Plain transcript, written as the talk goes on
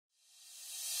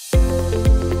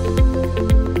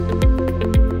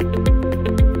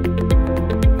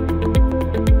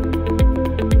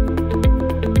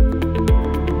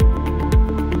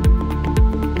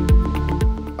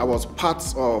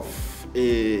parts of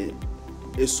a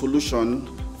solution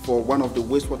for one of the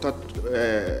wastewater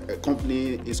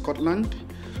company in Scotland.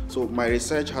 So my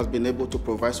research has been able to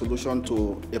provide solution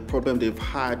to a problem they've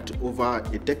had over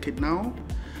a decade now,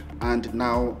 and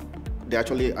now they're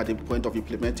actually at the point of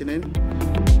implementing it.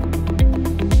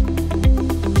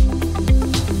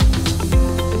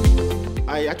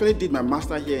 I actually did my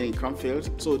master here in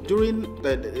Cranfield. So during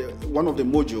one of the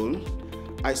modules,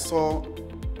 I saw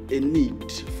a need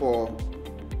for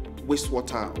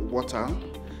wastewater water,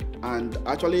 and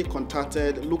actually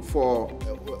looked for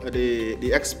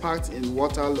the experts in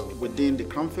water within the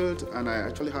Cranfield, and I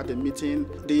actually had a meeting.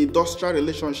 The industrial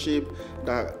relationship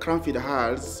that Cranfield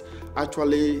has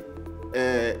actually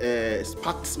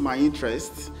sparked my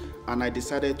interest, and I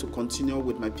decided to continue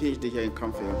with my PhD here in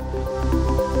Cranfield.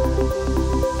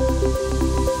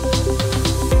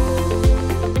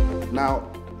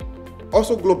 Now,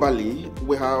 also globally,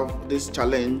 we have this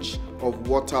challenge of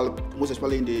water, most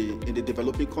especially in the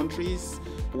developing countries,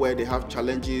 where they have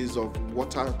challenges of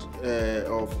water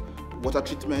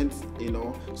treatment,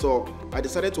 So I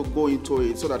decided to go into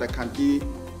it so that I can be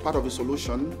part of the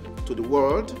solution to the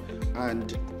world,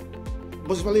 and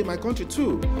most especially in my country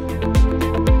too.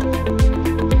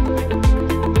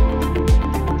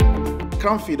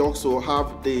 Cranfield also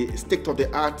have the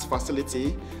state-of-the-art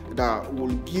facility that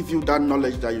will give you that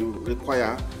knowledge that you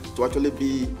require to actually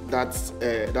be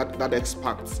that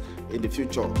expert in the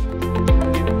future.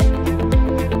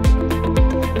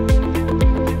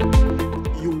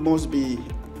 You must be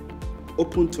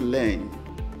open to learn,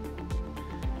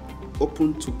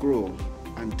 open to grow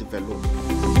and develop.